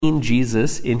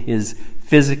Jesus in his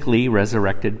physically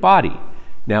resurrected body.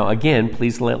 Now, again,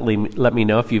 please let me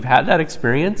know if you've had that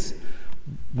experience.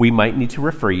 We might need to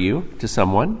refer you to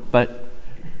someone, but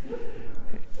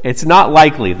it's not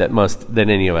likely that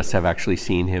any of us have actually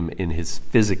seen him in his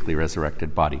physically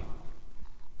resurrected body.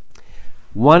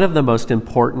 One of the most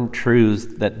important truths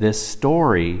that this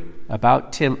story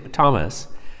about Thomas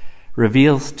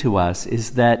reveals to us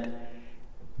is that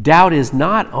doubt is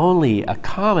not only a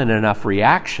common enough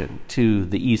reaction to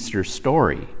the Easter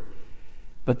story,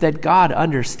 but that God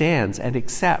understands and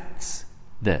accepts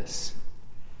this.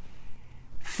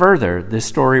 Further, this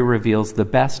story reveals the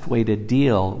best way to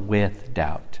deal with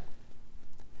doubt.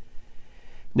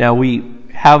 Now, we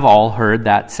have all heard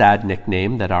that sad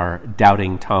nickname that our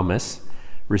doubting Thomas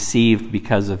received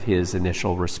because of his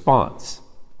initial response.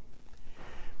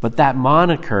 But that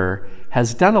moniker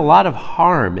has done a lot of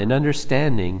harm in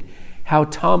understanding how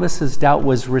Thomas's doubt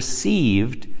was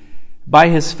received by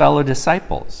his fellow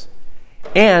disciples,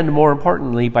 and more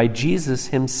importantly, by Jesus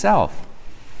himself.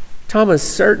 Thomas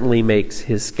certainly makes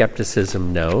his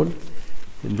skepticism known.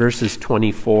 In verses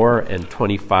 24 and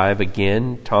 25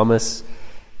 again, Thomas,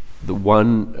 the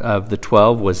one of the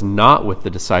 12, was not with the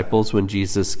disciples when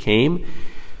Jesus came.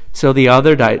 So the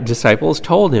other disciples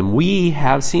told him, "We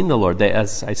have seen the Lord."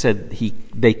 As I said,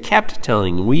 they kept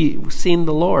telling him, "We've seen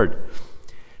the Lord."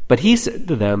 But he said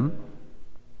to them,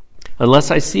 "Unless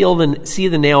I see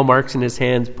the nail marks in his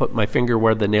hands, put my finger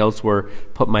where the nails were,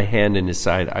 put my hand in his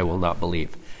side, I will not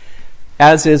believe."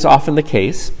 As is often the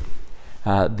case,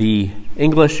 the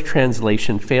English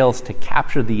translation fails to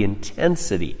capture the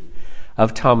intensity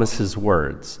of Thomas's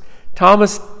words.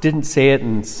 Thomas didn't say it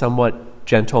in somewhat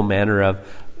gentle manner of,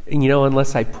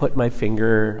 unless I put my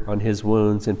finger on his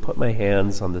wounds and put my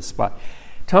hands on the spot.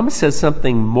 Thomas says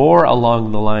something more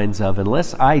along the lines of,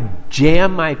 unless I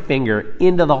jam my finger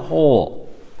into the hole,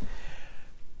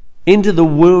 into the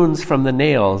wounds from the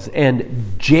nails,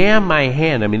 and jam my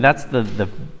hand. That's the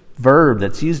verb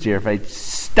that's used here. If I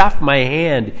stuff my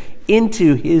hand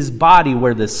into his body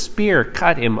where the spear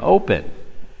cut him open,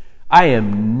 I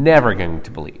am never going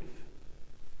to believe.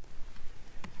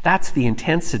 That's the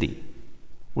intensity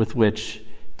with which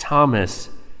Thomas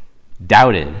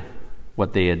doubted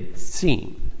what they had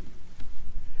seen.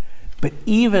 But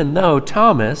even though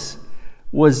Thomas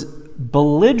was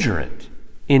belligerent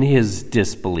in his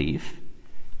disbelief,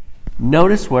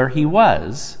 notice where he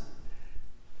was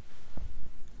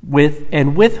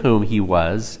with whom he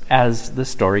was as the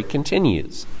story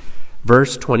continues.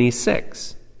 Verse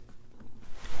 26.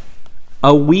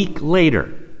 A week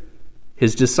later,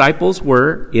 his disciples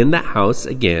were in the house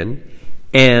again,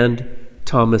 and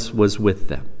Thomas was with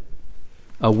them.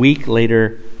 A week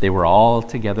later, they were all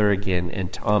together again,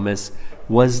 and Thomas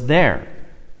was there.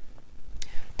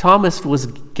 Thomas was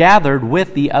gathered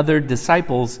with the other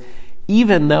disciples,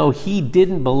 even though he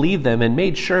didn't believe them, and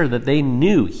made sure that they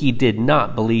knew he did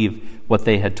not believe what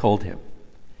they had told him.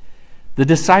 The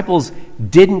disciples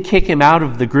didn't kick him out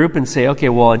of the group and say, "Okay,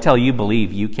 well, until you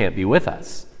believe, you can't be with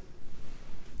us."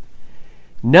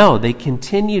 No, they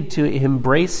continued to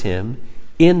embrace him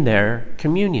in their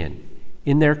communion,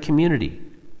 in their community.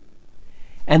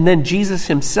 And then Jesus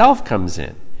himself comes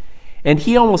in, and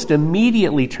he almost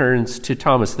immediately turns to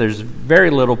Thomas. There's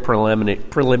very little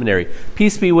preliminary.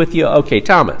 "Peace be with you." Okay,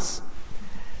 Thomas.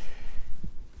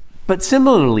 But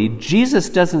similarly, Jesus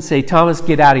doesn't say, "Thomas,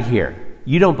 get out of here.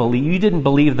 You didn't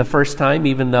believe the first time,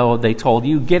 even though they told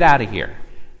you, get out of here."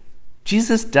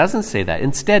 Jesus doesn't say that.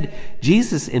 Instead,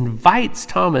 Jesus invites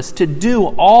Thomas to do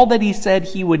all that he said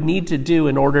he would need to do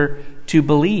in order to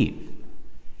believe.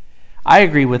 I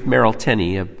agree with Merrill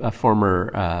Tenney, a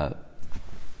former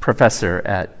professor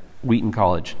at Wheaton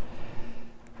College,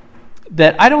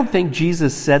 that I don't think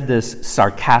Jesus said this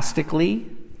sarcastically.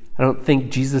 I don't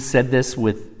think Jesus said this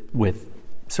with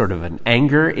sort of an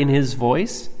anger in his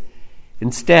voice.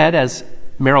 Instead, as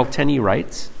Merrill Tenney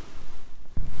writes,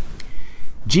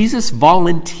 Jesus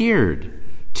volunteered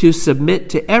to submit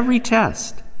to every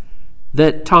test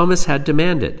that Thomas had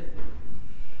demanded.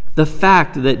 The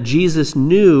fact that Jesus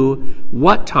knew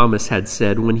what Thomas had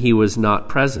said when he was not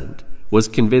present was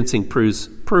convincing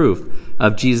proof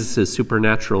of Jesus'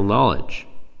 supernatural knowledge.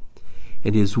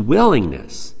 And his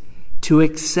willingness to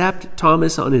accept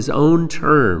Thomas on his own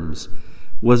terms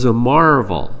was a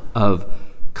marvel of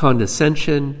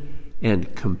condescension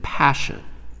and compassion.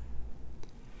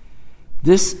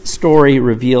 This story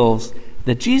reveals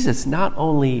that Jesus not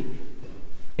only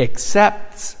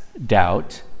accepts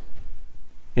doubt,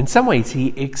 in some ways he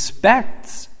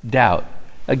expects doubt.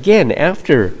 Again,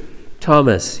 after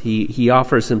Thomas, he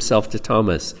offers himself to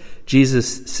Thomas.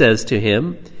 Jesus says to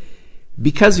him,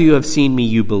 Because you have seen me,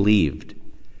 you believed.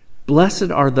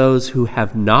 Blessed are those who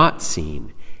have not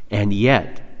seen and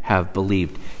yet have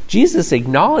believed. Jesus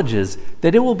acknowledges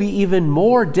that it will be even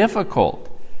more difficult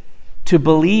to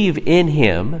believe in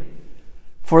him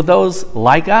for those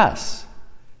like us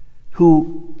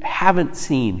who haven't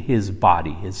seen his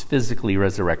body, his physically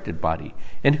resurrected body,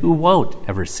 and who won't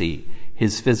ever see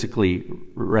his physically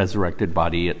resurrected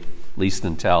body, at least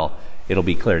until it'll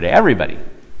be clear to everybody.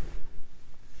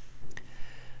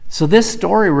 So this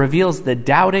story reveals that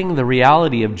doubting the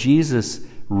reality of Jesus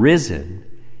risen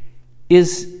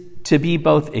is to be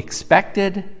both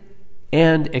expected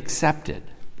and accepted.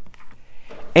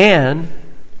 And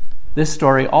this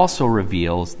story also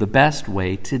reveals the best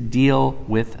way to deal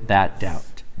with that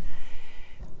doubt.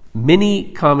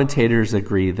 Many commentators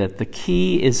agree that the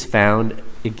key is found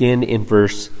again in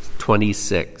verse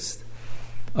 26.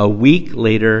 A week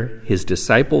later, his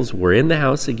disciples were in the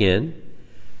house again,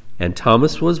 and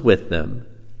Thomas was with them.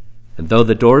 And though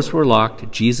the doors were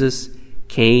locked, Jesus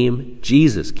came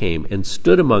and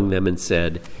stood among them and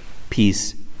said,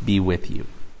 "Peace be with you."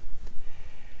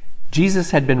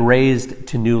 Jesus had been raised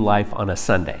to new life on a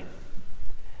Sunday.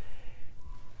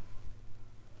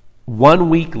 1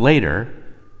 week later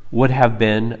would have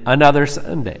been another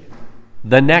Sunday,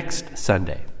 the next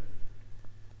Sunday.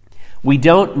 We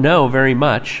don't know very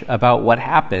much about what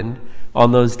happened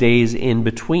on those days in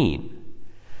between.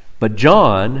 But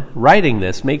John, writing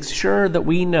this, makes sure that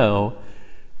we know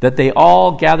that they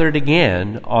all gathered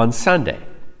again on Sunday,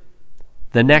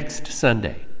 the next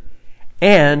Sunday.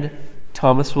 And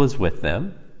Thomas was with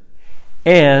them,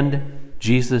 and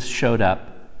Jesus showed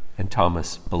up, and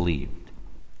Thomas believed.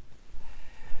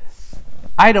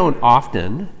 I don't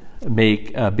often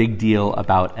make a big deal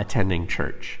about attending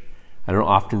church. I don't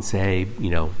often say,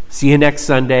 see you next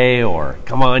Sunday, or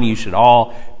come on, you should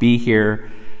all be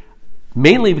here,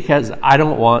 mainly because I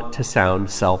don't want to sound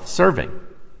self-serving.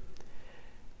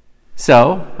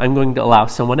 So I'm going to allow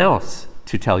someone else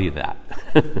to tell you that.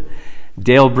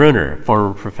 Dale Bruner,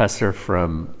 former professor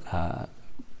from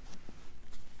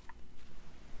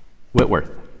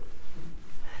Whitworth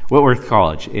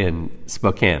College in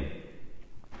Spokane.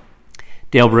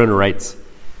 Dale Bruner writes,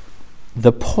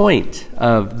 "The point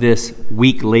of this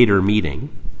week later meeting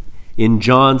in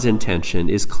John's intention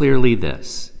is clearly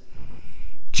this.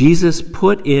 Jesus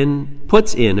puts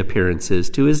in appearances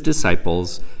to his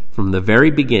disciples from the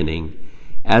very beginning,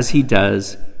 as he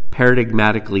does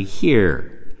paradigmatically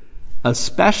here,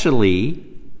 especially,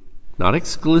 not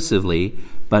exclusively,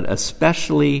 but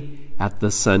especially at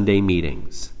the Sunday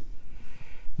meetings.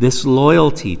 This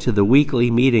loyalty to the weekly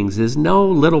meetings is no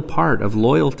little part of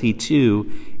loyalty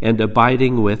to and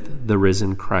abiding with the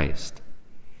risen Christ.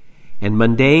 And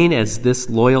mundane as this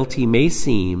loyalty may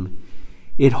seem,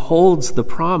 it holds the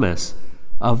promise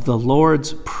of the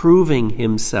Lord's proving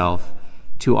himself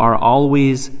to our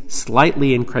always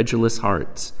slightly incredulous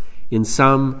hearts in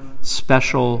some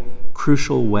special,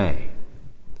 crucial way.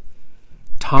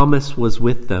 Thomas was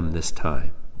with them this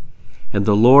time, and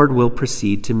the Lord will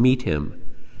proceed to meet him,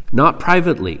 not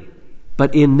privately,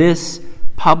 but in this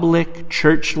public,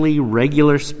 churchly,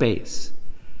 regular space.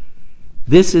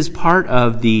 This is part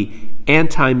of the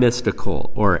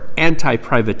anti-mystical or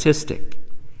anti-privatistic,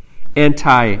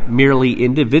 anti-merely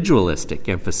individualistic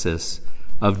emphasis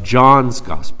of John's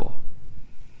gospel,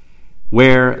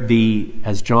 where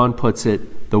as John puts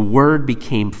it, the Word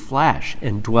became flesh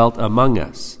and dwelt among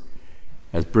us.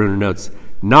 As Bruner notes,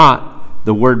 not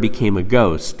the Word became a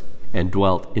ghost and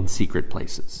dwelt in secret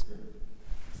places.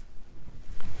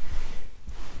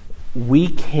 We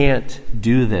can't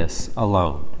do this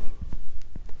alone.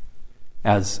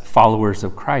 As followers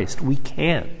of Christ, we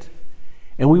can't.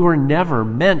 And we were never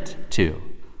meant to.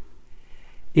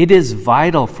 It is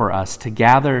vital for us to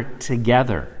gather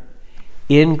together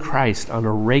in Christ on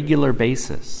a regular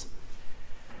basis.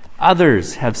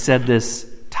 Others have said this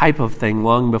type of thing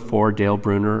long before Dale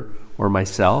Bruner or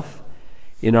myself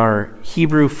in our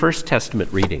Hebrew First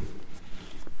Testament reading,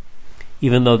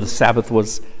 even though the Sabbath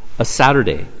was a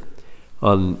Saturday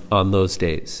on those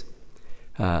days.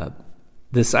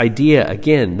 This idea,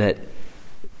 again, that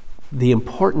the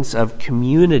importance of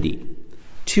community.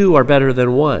 Two are better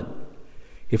than one.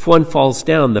 If one falls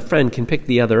down, the friend can pick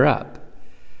the other up.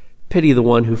 Pity the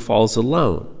one who falls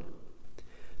alone.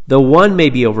 Though one may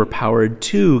be overpowered,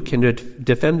 two can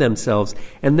defend themselves.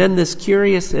 And then this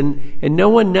curious, and no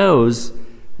one knows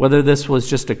whether this was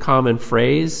just a common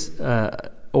phrase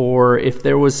or if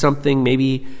there was something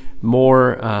maybe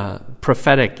more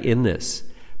prophetic in this.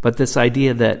 But this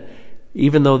idea that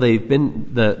even though they've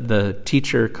been, the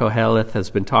teacher Koheleth has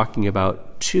been talking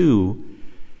about two,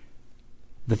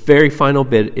 The very final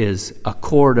bit is a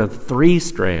cord of 3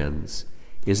 strands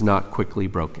is not quickly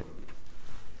broken.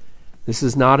 This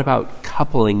is not about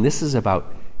coupling. This is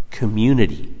about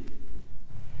community.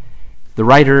 The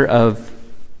writer of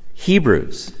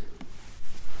Hebrews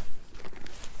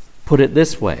put it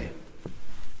this way.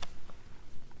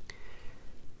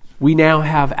 We now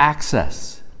have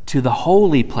access to the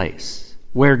holy place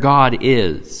where God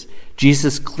is.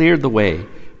 Jesus cleared the way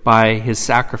by his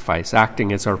sacrifice,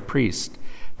 acting as our priest.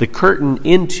 The curtain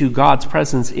into God's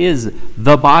presence is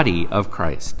the body of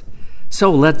Christ.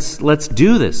 So let's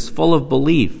do this, full of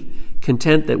belief,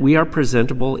 content that we are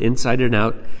presentable inside and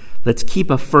out. Let's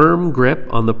keep a firm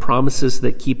grip on the promises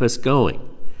that keep us going.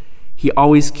 He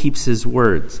always keeps his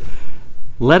words.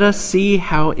 Let us see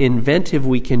how inventive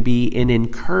we can be in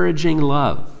encouraging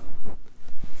love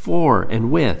for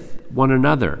and with one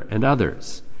another and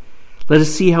others. Let us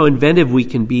see how inventive we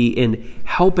can be in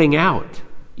helping out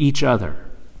each other.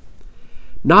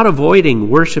 Not avoiding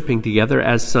worshiping together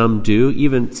as some do,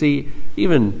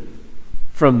 even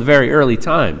from the very early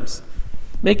times.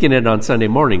 Making it on Sunday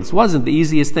mornings wasn't the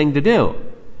easiest thing to do.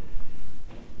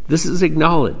 This is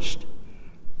acknowledged.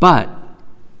 But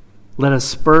let us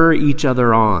spur each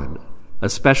other on,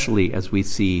 especially as we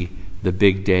see the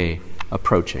big day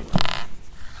approaching.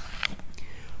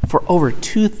 For over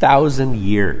 2,000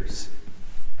 years,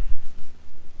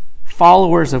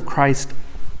 followers of Christ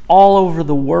all over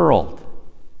the world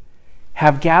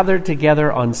have gathered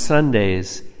together on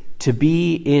Sundays to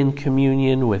be in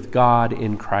communion with God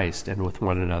in Christ and with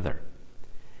one another.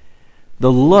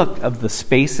 The look of the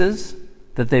spaces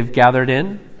that they've gathered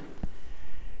in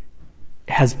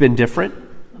has been different.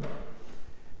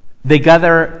 They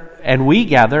gather, and we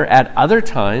gather at other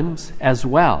times as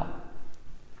well.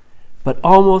 But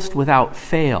almost without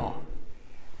fail,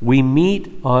 we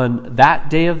meet on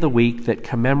that day of the week that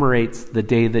commemorates the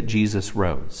day that Jesus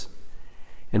rose.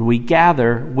 And we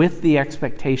gather with the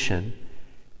expectation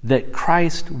that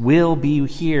Christ will be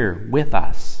here with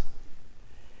us.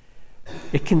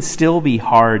 It can still be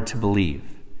hard to believe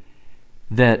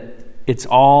that it's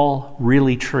all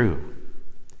really true.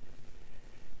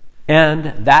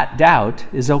 And that doubt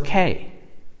is okay.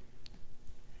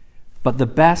 But the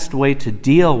best way to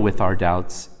deal with our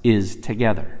doubts is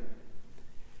together.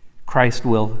 Christ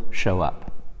will show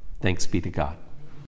up. Thanks be to God.